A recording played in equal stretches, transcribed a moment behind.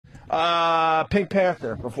Pink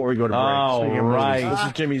Panther, before we go to break. Oh, right. This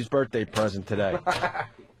is Jimmy's birthday present today.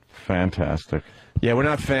 Fantastic. Yeah, we're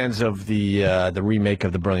not fans of the remake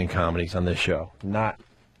of the Brilliant Comedies on this show. Not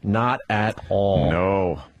at all.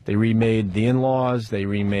 No. They remade The In-Laws. They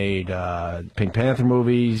remade Pink Panther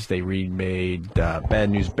movies. They remade Bad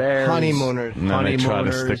News Bears. Honeymooners. And then they try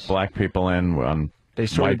to stick black people in on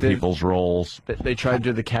white people's roles. They tried to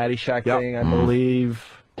do the Caddyshack thing, I believe.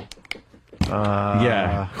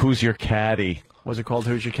 Yeah. Who's Your Caddy? Was it called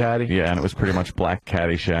Who's Your Caddy? Yeah, and it was pretty much Black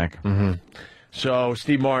Caddyshack. Mm-hmm. So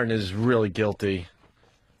Steve Martin is really guilty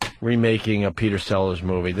remaking a Peter Sellers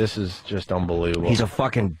movie. This is just unbelievable. He's a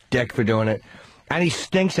fucking dick for doing it. And he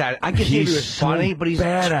stinks at it. I could see he was funny, but he's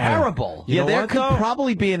terrible. Yeah, there could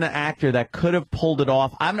probably be an actor that could have pulled it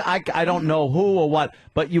off. I don't know who or what,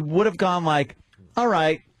 but you would have gone like, all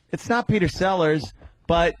right, it's not Peter Sellers,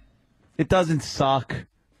 but it doesn't suck.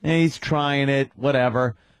 And he's trying it,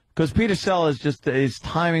 whatever. Because Peter Sellers, just his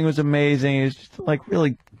timing was amazing. He's just like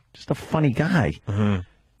really just a funny guy. Mm-hmm.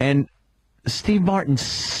 And Steve Martin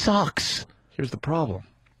sucks. Here's the problem.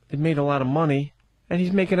 It made a lot of money. And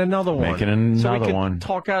he's making another one. So we can one.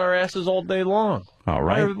 Talk out our asses all day long. All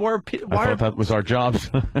right. I thought that was our jobs.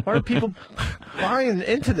 Why are people buying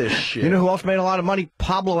into this shit? You know who else made a lot of money?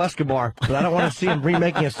 Pablo Escobar. But I don't want to see him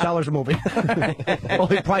remaking a Sellers movie. Well,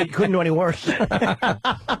 he probably couldn't do any worse.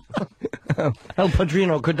 El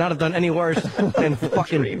Padrino could not have done any worse than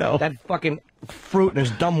that fucking fruit in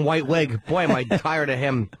his dumb white leg. Boy, am I tired of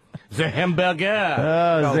him. The hamburger.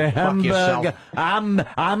 The hamburger.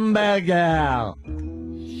 Hamburger.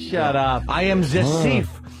 Shut up. I am the thief.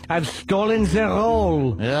 I've stolen the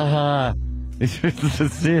role. The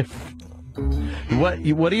thief.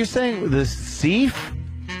 What are you saying? The thief?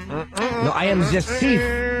 No, I am the thief.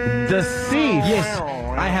 The thief? Yes.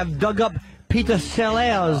 I have dug up Peter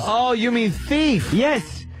Sellers. Oh, you mean thief?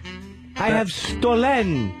 Yes. I have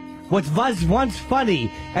stolen what was once funny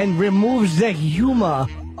and removed the humor.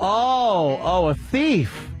 Oh, a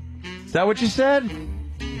thief. Is that what you said?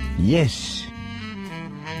 Yes.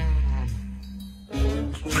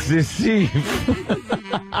 The thief.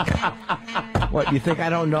 What, you think I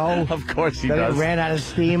don't know? Of course he that does. It ran out of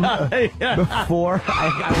steam before I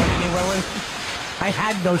went anywhere with it. I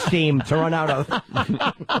had no steam to run out of.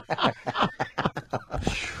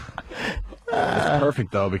 It's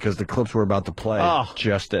perfect, though, because the clips we're about to play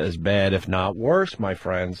just as bad, if not worse, my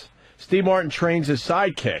friends. Steve Martin trains his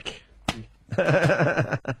sidekick.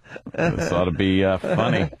 This ought to be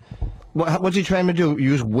funny. What's he trying to do?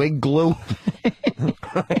 Use wig glue?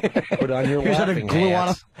 Put on your here's how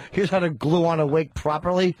to glue on a wig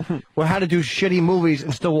properly, or how to do shitty movies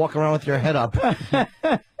and still walk around with your head up.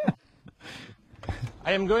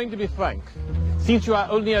 I am going to be frank. Since you are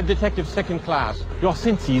only a detective second class, your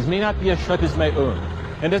senses may not be as sharp as my own.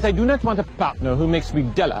 And as I do not want a partner who makes me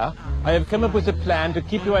duller, I have come up with a plan to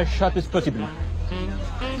keep you as sharp as possible.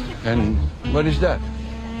 And what is that?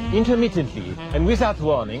 Intermittently, and without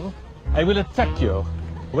warning, I will attack you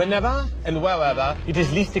whenever and wherever it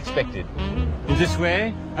is least expected. In this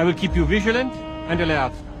way, I will keep you vigilant and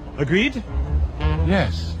alert. Agreed?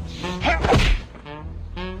 Yes.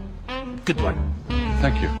 Good one.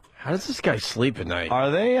 Thank you. How does this guy sleep at night?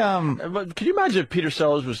 Are they, Can you imagine if Peter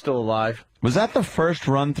Sellers was still alive? Was that the first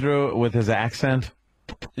run-through with his accent?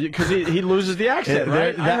 Because he loses the accent,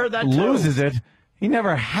 right? I heard that too. Loses it. He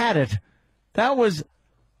never had it. That was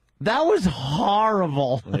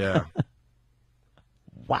horrible. Yeah.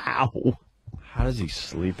 Wow. How does he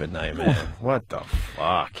sleep at night, man? What the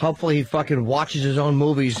fuck? Hopefully he fucking watches his own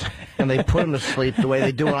movies and they put him to sleep the way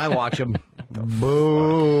they do when I watch them.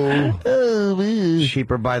 Boo.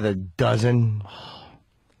 Cheaper by the dozen.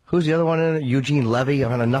 Who's the other one in it? Eugene Levy.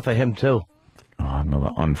 I've had enough of him, too. Oh,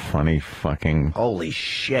 another unfunny fucking... Holy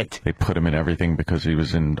shit. They put him in everything because he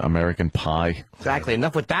was in American Pie. Exactly.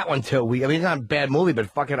 Enough with that one, too. I mean, it's not a bad movie, but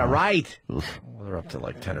fucking all right. Well, they're up to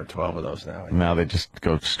like 10 or 12 of those now. Now they just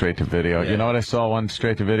go straight to video. Yeah. You know what? I saw one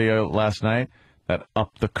straight to video last night? That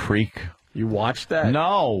Up the Creek. You watched that?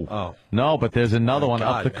 No. Oh. No, but there's another one,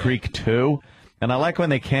 God, Up the man. Creek 2. And I like when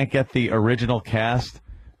they can't get the original cast.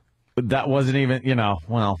 That wasn't even,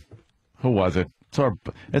 well, who was it?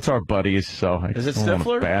 It's our buddies, so I Is it don't wanna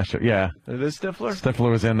Stifler? bash it. Yeah. It is Stifler?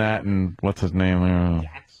 Stifler was in that, and what's his name?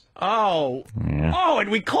 Oh. Yeah. Oh, and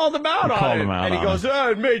we called him out on it. And he goes,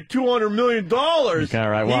 it made $200 million. Okay, all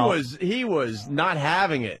right, well, he was not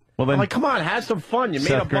having it. Well, then, I'm like, come on, have some fun. You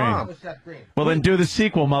made a bomb. Well, then do the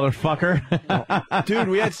sequel, motherfucker. Dude,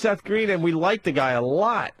 we had Seth Green, and we liked the guy a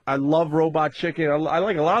lot. I love Robot Chicken. I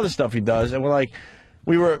like a lot of the stuff he does. And we're like,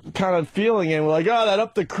 we were kind of feeling it. And we're like, oh, that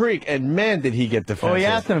up the creek. And man, did he get defensive. Well, he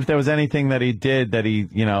asked him if there was anything that he did that he,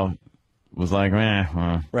 was like,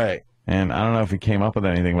 Right. And I don't know if he came up with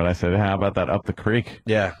anything, but I said, how about that up the creek?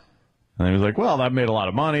 Yeah. And he was like, well, that made a lot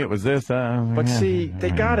of money. It was this. But see, they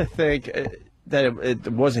got to think that it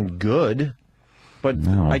wasn't good. But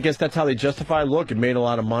I guess that's how they justify, look, it made a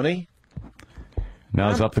lot of money. Now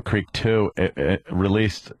it's Up the Creek 2. It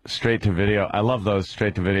released straight to video. I love those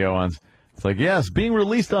straight to video ones. It's like, yes, being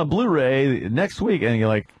released on Blu-ray next week. And you're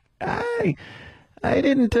like, I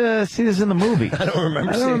didn't see this in the movie. I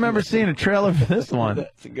don't remember seeing a trailer for this one.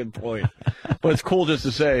 That's a good point. But it's cool just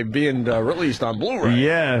to say being released on Blu-ray.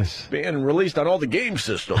 Yes. Being released on all the game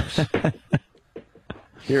systems.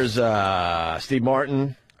 Here's Steve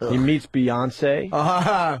Martin. He meets Beyonce.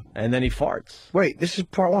 And then he farts. Wait, this is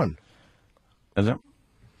part 1. Is it?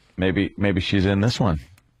 Maybe she's in this one.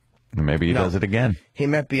 Maybe he does it again. He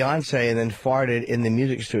met Beyonce and then farted in the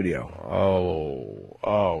music studio.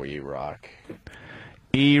 Oh, E-Rock.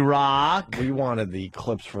 E-Rock. We wanted the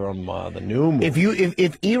clips from the new movie.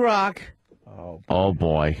 If E-Rock... Oh,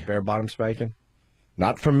 boy. Bare bottom spanking?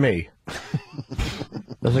 Not from me.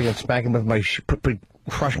 Looks like I'm spanking with my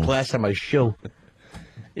crushed glass on my shoe.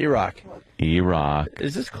 E-Rock. E-Rock.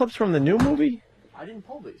 Is this clips from the new movie? I didn't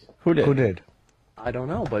pull these. Who did? Who did? I don't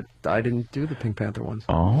know, but I didn't do the Pink Panther ones.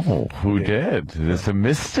 Oh, who did? This is a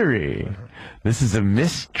mystery. This is a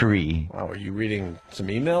mystery. Wow, were you reading some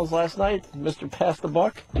emails last night, Mr. Pass the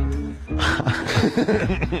Buck?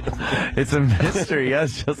 It's a mystery,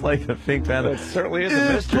 yes, just like the Pink Panther. It certainly is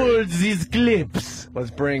a mystery. For these clips.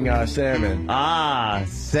 Let's bring Sam in.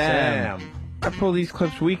 Sam. I pulled these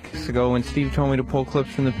clips weeks ago when Steve told me to pull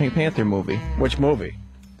clips from the Pink Panther movie. Which movie?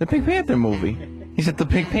 The Pink Panther movie. He said the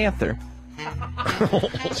Pink Panther.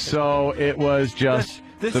 So it was just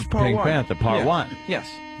This the is part Pink one. Panther, part Yeah. 1. Yes.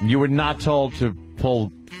 You were not told to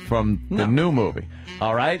pull from the No. new movie.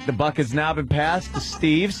 All right, the buck has now been passed to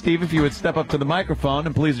Steve. Steve, if you would step up to the microphone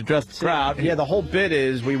and please address the crowd. Yeah, the whole bit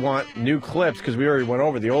is we want new clips because we already went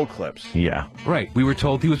over the old clips. Yeah. Right. He was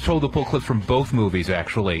told to pull clips from both movies,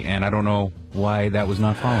 actually, and I don't know why that was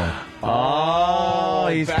not followed. Oh,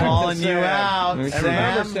 he's back to calling you Sam. out, And Sam.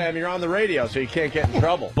 remember, Sam, you're on the radio, so you can't get in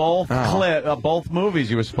trouble. Both movies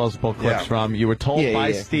you were supposed to pull clips Yeah. from. You were told Yeah, by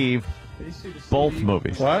yeah. Steve both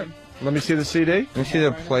movies. What? Let me see the CD. Let me see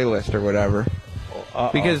the playlist or whatever.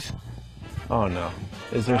 Because Oh, no.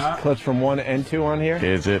 Is there clips from 1 and 2 on here?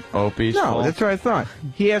 Is it Opie's no, fault? that's what I thought.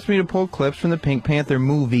 He asked me to pull clips from the Pink Panther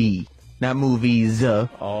movie, not movies.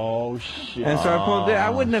 Oh, shit. And so I pulled it. I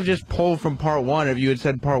wouldn't have just pulled from part 1 if you had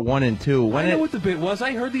said part 1 and 2. I know what the bit was.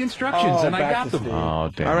 I heard the instructions, Oh, and I back got to them. Steve. Oh,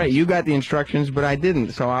 damn. All right, you got the instructions, but I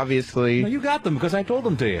didn't. So No, obviously, you got them because I told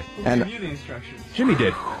them to you. and Jimmy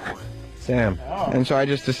did. Sam. and so I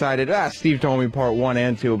just decided. Steve told me part 1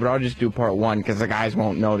 and 2, but I'll just do part 1 because the guys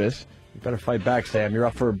won't notice. You better fight back, Sam. You're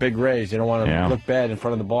up for a big raise. You don't want to look bad in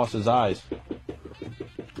front of the boss's eyes.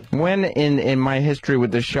 When in my history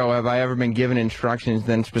with the show have I ever been given instructions,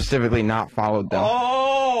 then specifically not followed them?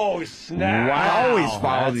 Oh, snap. I always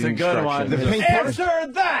follow That's these a good one. instructions. The Pink Answer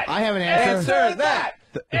that! I have an answer. Answer that!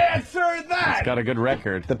 Answer that! It's got a good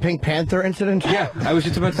record. The Pink Panther incident? Yeah, I was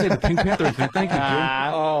just about to say the Pink Panther incident. Thank you,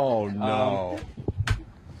 Jim. Oh, no.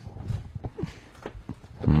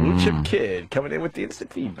 The Blue Chip Kid coming in with the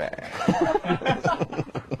instant feedback.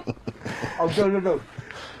 Go.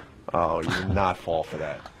 Oh, you did not fall for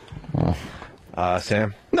that.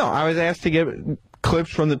 Sam? No, I was asked to get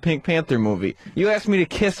clips from the Pink Panther movie. You asked me to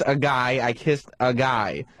kiss a guy. I kissed a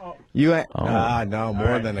guy. No,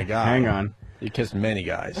 more than a guy. Hang on. You kissed many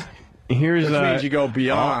guys. Here's Which means you go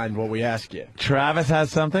beyond what we ask you. Travis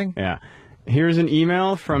has something? yeah. Here's an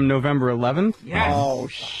email from November 11th Oh,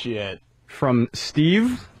 shit. from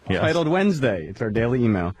Steve, Yes. titled Wednesday. It's our daily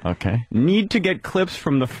email. Okay. Need to get clips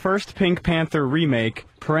from the first Pink Panther remake,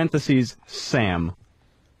 parentheses, Sam.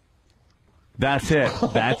 That's it.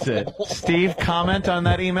 That's it. Steve, comment on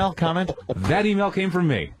that email? Comment? That email came from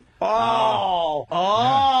me.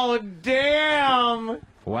 Oh, damn!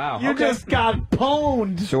 Wow. You just got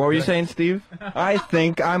pwned. So what were you saying, Steve? I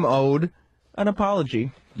think I'm owed an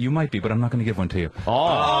apology. You might be, but I'm not going to give one to you.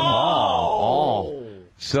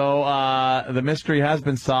 So the mystery has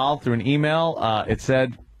been solved through an email. It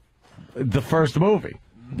said the first movie.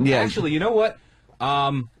 Yeah. Actually, you know what?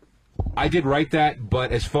 I did write that,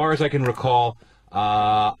 but as far as I can recall,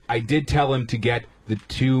 I did tell him to get the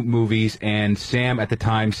two movies, and Sam at the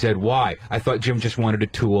time said, why? I thought Jim just wanted a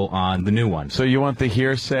tool on the new one. So you want the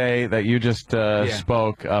hearsay that you just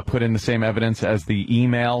spoke put in the same evidence as the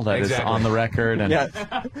email that is on the record? And Yes,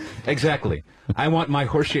 exactly. I want my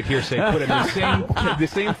horseshit hearsay put in the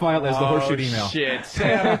same file as the horseshit email. Shit,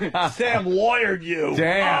 Sam lawyered you.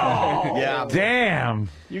 Damn. Oh, yeah. Damn.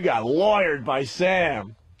 You got lawyered by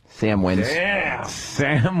Sam. Sam wins. Damn.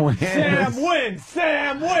 Sam wins. Sam wins.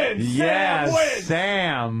 Sam wins. Yes, Sam wins.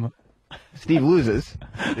 Sam. Steve loses.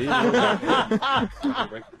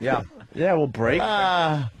 Yeah. Yeah, we'll break.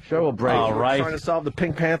 Sure, we'll break. All right. We're trying to solve the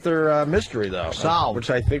Pink Panther mystery, though. Solved. Which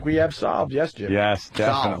I think we have solved. Yes, Jim. Yes,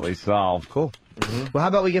 definitely solved. Cool. Well, how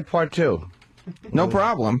about we get part 2? No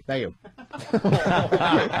problem. Thank you.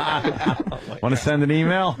 Want to send an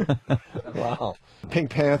email? Wow. Pink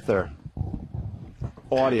Panther.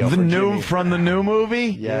 Audio. The for new Jimmy. from the new movie?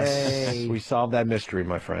 Yes. Yay. We solved that mystery,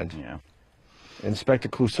 my friend. Yeah. Inspector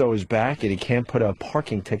Clouseau is back, and he can't put a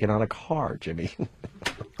parking ticket on a car, Jimmy.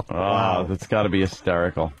 Oh, that's got to be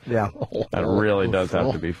hysterical. Yeah. That really does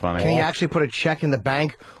have to be funny. Can he actually put a check in the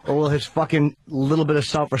bank, or will his fucking little bit of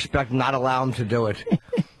self-respect not allow him to do it?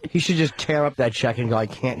 He should just tear up that check and go, I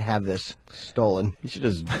can't have this stolen. He should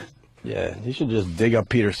just, he should just dig up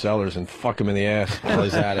Peter Sellers and fuck him in the ass while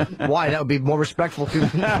he's at it. Why? That would be more respectful to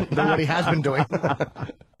than what he has been doing.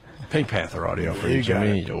 Pink Panther audio for you,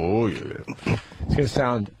 Jimmy. Oh, yeah. It's going to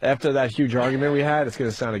sound, after that huge argument we had, it's going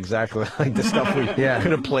to sound exactly like the stuff we could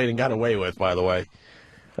have played and got away with, by the way.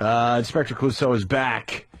 Inspector Clouseau is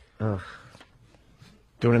back.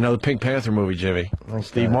 Doing another Pink Panther movie, Jimmy.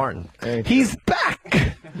 Steve Martin. He's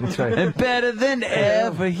back! That's right. And better than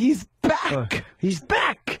ever, he's back! He's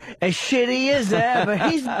back! As shitty as ever,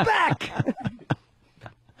 he's back!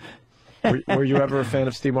 Were you ever a fan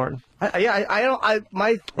of Steve Martin? My thing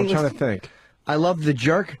I'm trying was, to think. I love The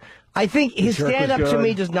Jerk. I think his Jerk was stand-up to good.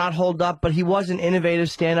 me does not hold up, but he was an innovative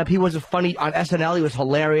stand-up. He was a funny, on SNL, he was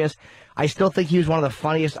hilarious. I still think he was one of the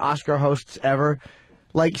funniest Oscar hosts ever.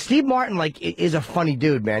 Like, Steve Martin, is a funny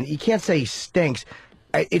dude, man. You can't say he stinks.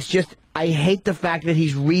 It's just, I hate the fact that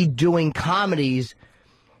he's redoing comedies.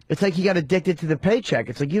 It's like he got addicted to the paycheck.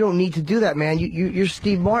 It's like, you don't need to do that, man. You're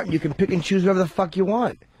Steve Martin. You can pick and choose whatever the fuck you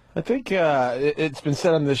want. I think it's been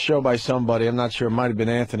said on this show by somebody, I'm not sure, it might have been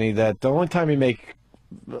Anthony, that the only time you make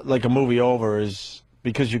like a movie over is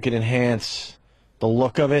because you can enhance the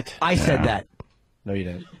look of it. I said that. No, you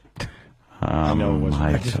didn't. I know it wasn't.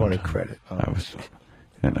 I just wanted credit. I was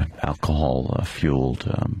in an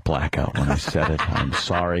alcohol-fueled blackout when I said it. I'm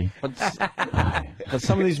sorry. But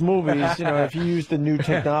some of these movies, if you use the new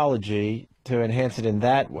technology to enhance it in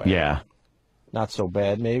that way, Yeah. not so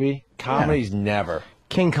bad, maybe. Comedies, never.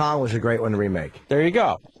 King Kong was a great one to remake. There you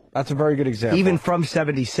go. That's a very good example. Even from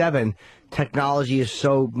 '77, technology is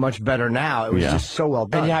so much better now. It was just so well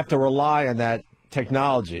done. And you have to rely on that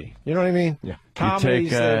technology. You know what I mean? Yeah. Comedies,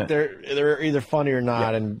 take, they're either funny or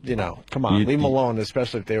not, and come on, leave them alone,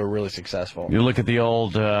 especially if they were really successful. You look at the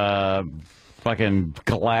old fucking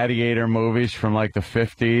gladiator movies from like the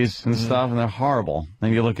 50s and stuff, and they're horrible.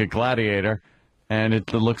 Then you look at Gladiator, and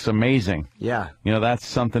it looks amazing. Yeah. That's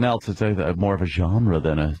something else. It's more of a genre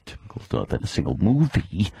than a typical than a single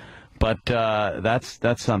movie. But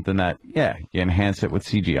that's something that, you enhance it with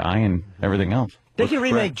CGI and everything else. They can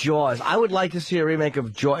remake Jaws. I would like to see a remake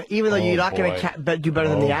of Jaws, even though you're not going to do better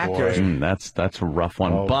than the actors. That's a rough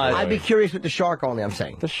one. But I'd be curious with the shark only, I'm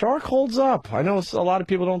saying. The shark holds up. I know a lot of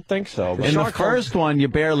people don't think so. But in the first one, you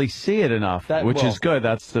barely see it enough, which is good.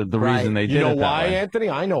 That's the reason they did it. You know that why, way. Anthony?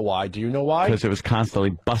 I know why. Do you know why? Because it was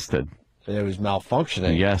constantly busted. It was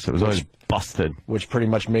malfunctioning. Yes, it was always busted. Which pretty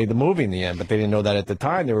much made the movie in the end, but they didn't know that at the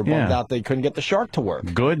time. They were bummed out they couldn't get the shark to work.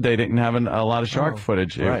 Good, they didn't have a lot of shark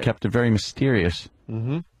footage. It kept it very mysterious.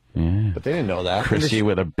 Mm-hmm. Yeah. But they didn't know that. Chrissy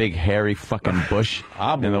with a big hairy fucking bush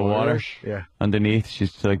in the water. Yeah. Underneath,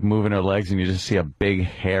 she's like moving her legs, and you just see a big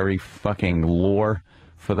hairy fucking lure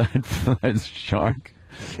for that shark.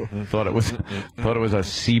 thought it was a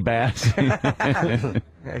sea bass. He's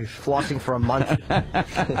flossing for a month,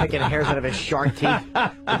 picking hairs out of his shark teeth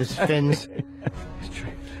with his fins.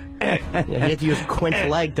 He had to use Quint's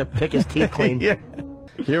leg to pick his teeth clean.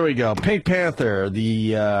 Here we go. Pink Panther,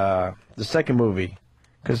 the second movie,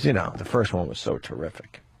 because the first one was so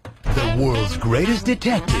terrific. The world's greatest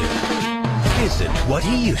detective isn't what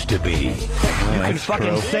he used to be. You can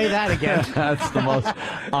fucking say that again. That's the most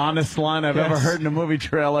honest line I've ever heard in a movie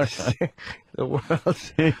trailer. The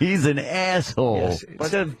world's... He's an asshole. Yes.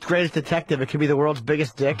 Instead of greatest detective, it could be the world's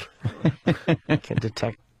biggest dick. Can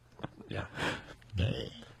detect. Yeah.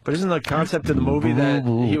 But isn't the concept of the movie that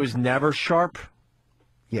he was never sharp?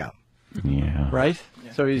 Yeah. Yeah. Right?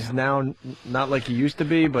 So he's now not like he used to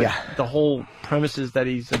be, but the whole premise is that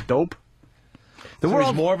he's a dope. The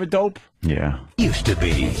world's more of a dope. Yeah. Used to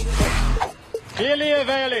be. Clearly a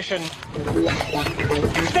violation.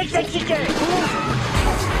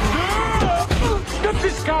 Stop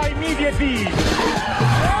this car immediately.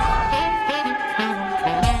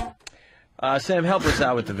 Sam, help us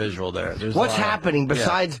out with the visual there. What's happening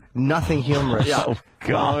besides nothing humorous? Oh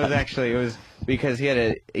God! It was because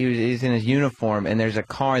he's in his uniform, and there's a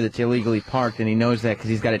car that's illegally parked, and he knows that because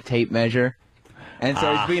he's got a tape measure, and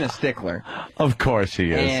so he's being a stickler. Of course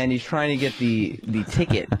he is. And he's trying to get the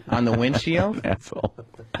ticket on the windshield. Asshole.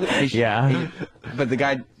 Yeah. But the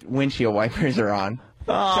guy windshield wipers are on,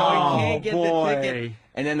 so he can't get the ticket.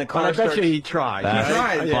 And then the car I bet you he tried.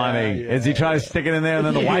 That's funny. Is he trying to stick it in there, and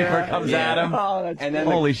then the wiper comes at him? And then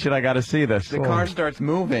holy shit! I got to see this. The car starts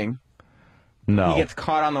moving. No. He gets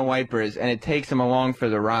caught on the wipers, and it takes him along for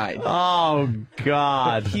the ride. Oh,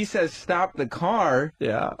 God. He says, stop the car.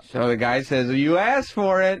 Yeah. So the guy says, well, you asked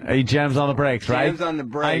for it. He jams on the brakes, right? Jams on the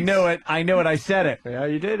brakes. I knew it. I knew it. I said it. Yeah,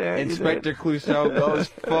 you did it. Inspector Clouseau goes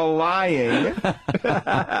flying.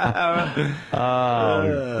 Oh,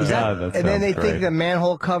 God, and then they great. think the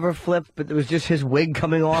manhole cover flipped, but it was just his wig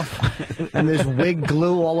coming off, and there's wig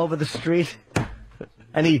glue all over the street.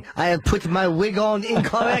 And I have put my wig on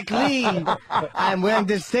incorrectly. I'm wearing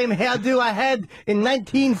the same hairdo I had in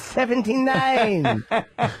 1979.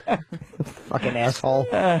 Fucking asshole.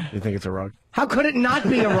 You think it's a rug? How could it not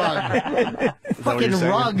be a rug? Fucking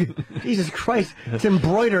rug. Jesus Christ. It's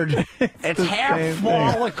embroidered. It's hair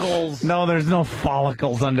follicles. No, there's no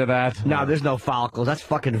follicles under that. No, there's no follicles. That's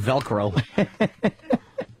fucking Velcro.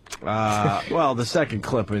 Well, the second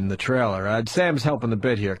clip in the trailer. Sam's helping a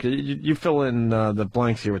bit here. You fill in the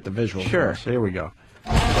blanks here with the visual. Sure. So here we go.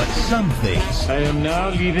 But some things I am now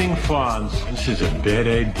leaving France. This is a bad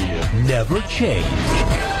idea. never change.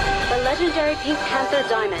 The legendary Pink Panther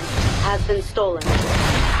diamond has been stolen.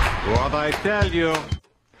 What I tell you.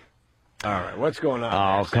 All right, what's going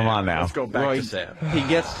on? Oh, come on now. Let's go back to Sam. He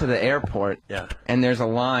gets to the airport, and there's a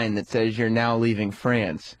line that says you're now leaving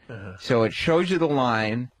France. So it shows you the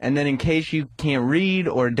line, and then in case you can't read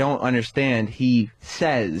or don't understand, he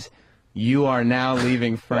says, you are now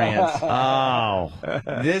leaving France. Oh.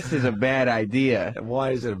 This is a bad idea.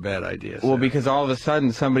 Why is it a bad idea, Well, Sam? because all of a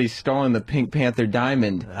sudden somebody's stolen the Pink Panther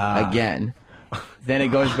diamond again. Then it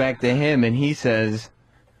goes back to him, and he says,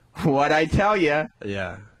 what I tell you.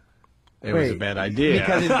 Yeah. It was a bad idea.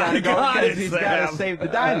 Because he's got to go. Because he's got to save the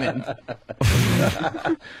diamond.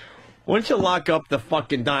 Wouldn't you lock up the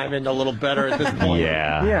fucking diamond a little better at this point?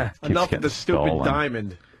 Yeah. Keeps Enough of getting the stupid stolen.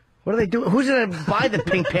 diamond. What are they doing? Who's going to buy the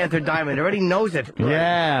Pink Panther diamond? Everybody knows it.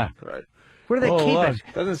 Yeah. Right. Where do they keep look. it?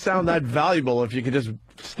 Doesn't sound that valuable if you could just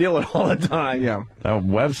steal it all the time. Yeah. That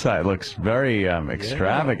website looks very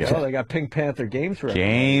extravagant. Oh, they got Pink Panther games for everyone.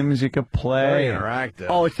 Games you could Very play. interactive.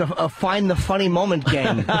 Oh, it's a find the funny moment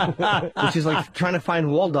game, which is like trying to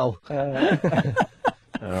find Waldo. All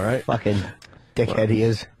right. Fucking dickhead he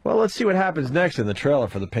is. Well, let's see what happens next in the trailer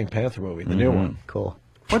for the Pink Panther movie, the new one. Cool.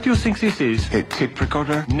 What do you think this is? A tape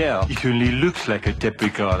recorder? No. It only looks like a tape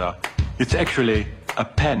recorder. It's actually a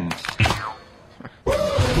pen.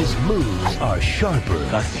 His moves are sharper.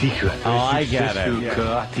 The secret Oh, I get it.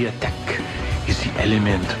 karate attack is the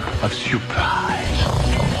element of surprise.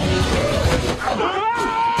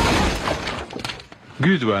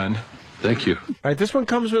 Good one. Thank you. All right, this one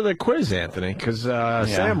comes with a quiz, Anthony, because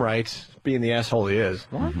Sam writes, being the asshole he is,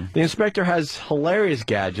 the inspector has hilarious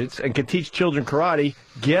gadgets and can teach children karate.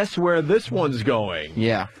 Guess where this one's going?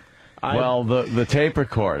 Yeah. Well, the tape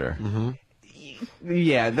recorder.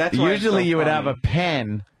 Yeah, that's why it's Usually so you would funny. have a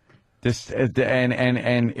pen,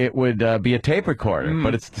 and it would be a tape recorder,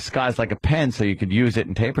 but it's disguised like a pen, so you could use it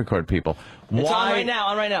and tape record people. It's on right now.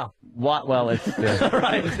 On right now. What? Well, it's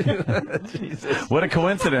Right. Jesus. what a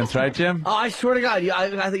coincidence, right, Jim? Oh, I swear to God,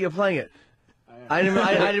 I think you're playing it. I didn't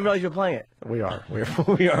realize you were playing it. We are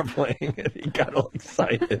playing it. He got all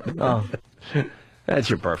excited. Oh. That's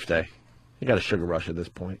your birthday. You got a sugar rush at this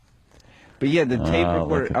point. But yeah, the tape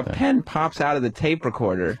recorder, look at a that. pen pops out of the tape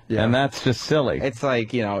recorder. And that's just silly. It's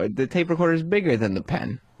like, you know, the tape recorder is bigger than the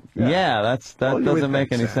pen. Yeah, that Well, you would doesn't make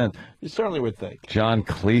think, any Sam. sense. You certainly would think. John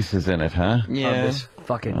Cleese is in it, huh? Yeah. Oh, this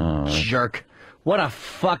fucking jerk. What a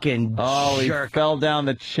fucking Oh, he jerk. fell down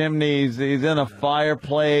the chimneys. He's in a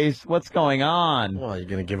fireplace. What's going on? Well, you're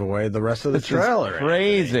going to give away the rest of the This is trailer.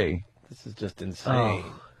 crazy. This is just insane.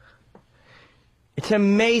 It's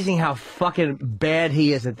amazing how fucking bad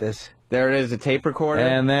he is at this. There it is, a tape recorder.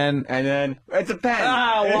 And then it's a pen.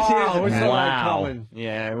 Ah, wow. It's a pen. Wow.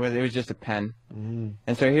 Yeah, it was just a pen. And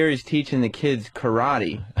so here he's teaching the kids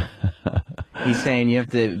karate. He's saying you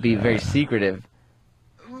have to be very secretive.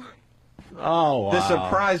 Oh, wow. The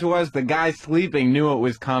surprise was the guy sleeping knew it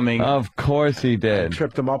was coming. Of course he did.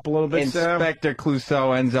 Tripped him up a little bit, Sam. Inspector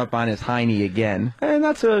Clouseau ends up on his hiney again. And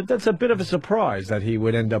that's a bit of a surprise that he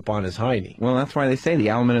would end up on his hiney. Well, that's why they say the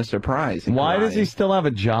element of surprise. Why does he still have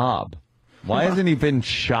a job? Why hasn't he been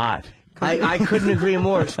shot? I couldn't agree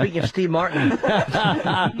more. Speaking of Steve Martin.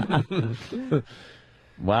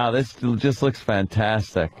 Wow, this just looks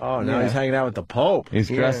fantastic. Oh, now he's hanging out with the Pope. He's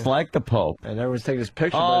dressed like the Pope. And everyone's taking his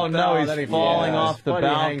picture. Oh, no, then he's falling off the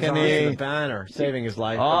balcony. The banner, saving his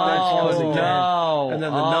life. Oh, no. And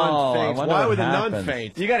then the nun faints. Why would the nun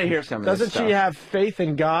faint? You got to hear some of this Doesn't stuff. she have faith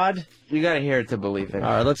in God? You got to hear it to believe it.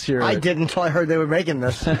 All right, let's hear it. I didn't until I heard they were making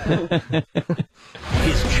this. His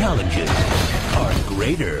challenges are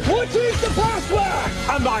greater. What is the password?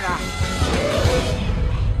 Hamburger.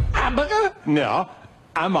 Hamburger? No.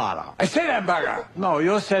 Hamburger. I said hamburger. No,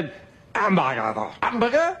 you said hamburger.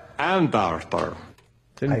 Hamburger? Hamburger.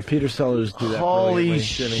 Didn't Peter Sellers do that? Holy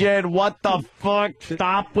brilliantly, shit, what the fuck?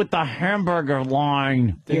 Stop with the hamburger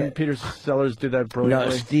line. Didn't Peter Sellers do that No,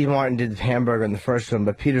 brilliantly? Steve Martin did Hamburger in the first one,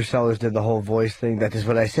 but Peter Sellers did the whole voice thing. That is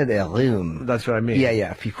what I said. Room. That's what I mean.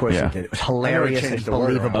 Yeah, of course he did. It was hilarious and changed the word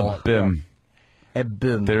believable. A bim. A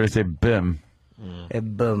boom. There is a bim. A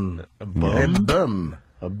boom. A boom. A boom.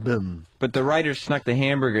 A boom. But the writers snuck the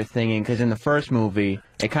hamburger thing in because in the first movie,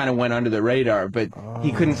 it kind of went under the radar, but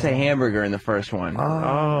he couldn't say hamburger in the first one.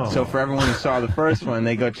 Oh. So for everyone who saw the first one,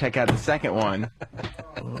 they go check out the second one.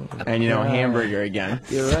 And, hamburger again.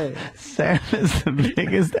 You're right. Sam is the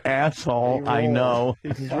biggest asshole I know.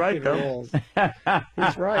 He's right, though.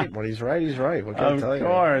 He's right. When he's right, he's right. What can I tell you?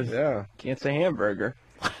 Of course. Yeah. Can't say hamburger.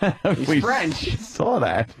 He's He's French. Saw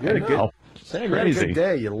that. You had a good, Sam, you had a Crazy. good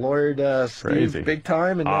day. You lawyered Steve Crazy. big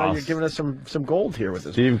time, and now Oh. you're giving us some gold here with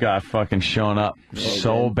this. Steve got fucking shown up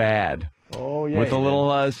so bad. Oh, yeah. With a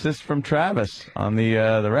little assist from Travis on the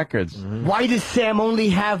records. Why does Sam only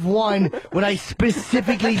have one when I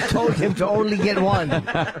specifically told him to only get one?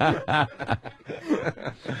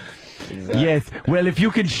 Yes, well, if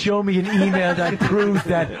you can show me an email that proves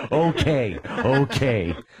that, okay.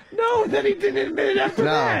 No, then he didn't admit it after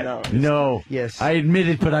that. No. Yes. I admit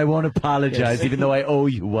it, but I won't apologize, even though I owe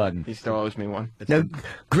you one. He still owes me one. Now,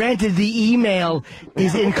 granted, the email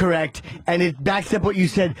is incorrect, and it backs up what you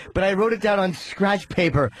said, but I wrote it down on scratch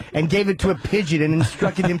paper and gave it to a pigeon and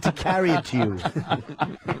instructed him to carry it to you.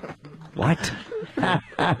 What?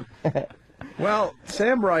 Well,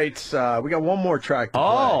 Sam writes, we got one more track to play.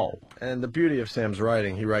 Oh. And the beauty of Sam's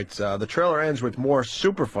writing, he writes, the trailer ends with more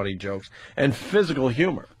super funny jokes and physical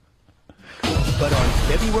humor. But on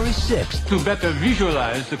February 6th, To better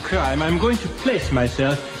visualize the crime, I'm going to place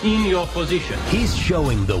myself in your position. he's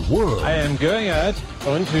showing the world I am going out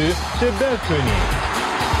onto the balcony.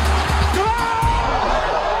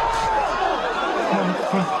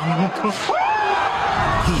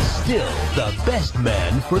 he's still the best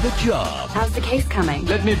man for the job. How's the case coming?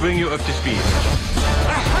 Let me bring you up to speed.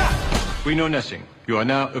 Aha! We know nothing. You are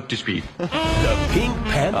now up to speed. The Pink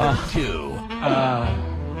Panther 2.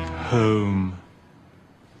 Home.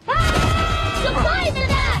 Supplies are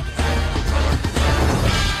back!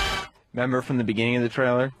 Remember from the beginning of the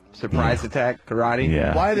trailer? Surprise attack, karate?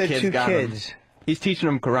 Yeah. Why are there The two got him. kids? He's teaching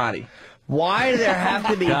them karate. Why do there have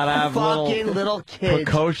to be Gotta have fucking little kids?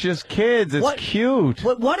 Precocious kids. It's What? cute.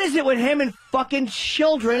 What is it with him and fucking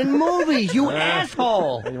children in movies, you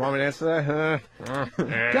asshole? You want me to answer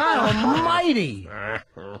that? God almighty.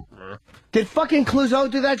 Did fucking Clouseau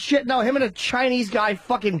do that shit? No, him and a Chinese guy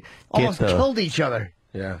fucking almost killed each other.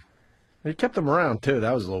 Yeah. He kept them around, too.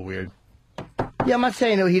 That was a little weird. Yeah, I'm not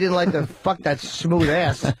saying that he didn't like to fuck that smooth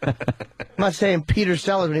ass. I'm not saying Peter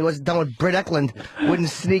Sellers, when he wasn't done with Britt Eklund, wouldn't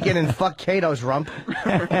sneak in and fuck Cato's rump.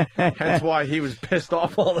 That's why he was pissed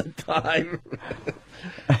off all the time.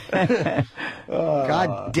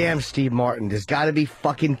 God damn Steve Martin. There's got to be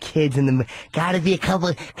fucking kids in the... Got to be a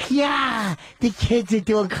couple... Yeah, the kids are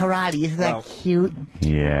doing karate. Isn't that cute?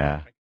 Yeah.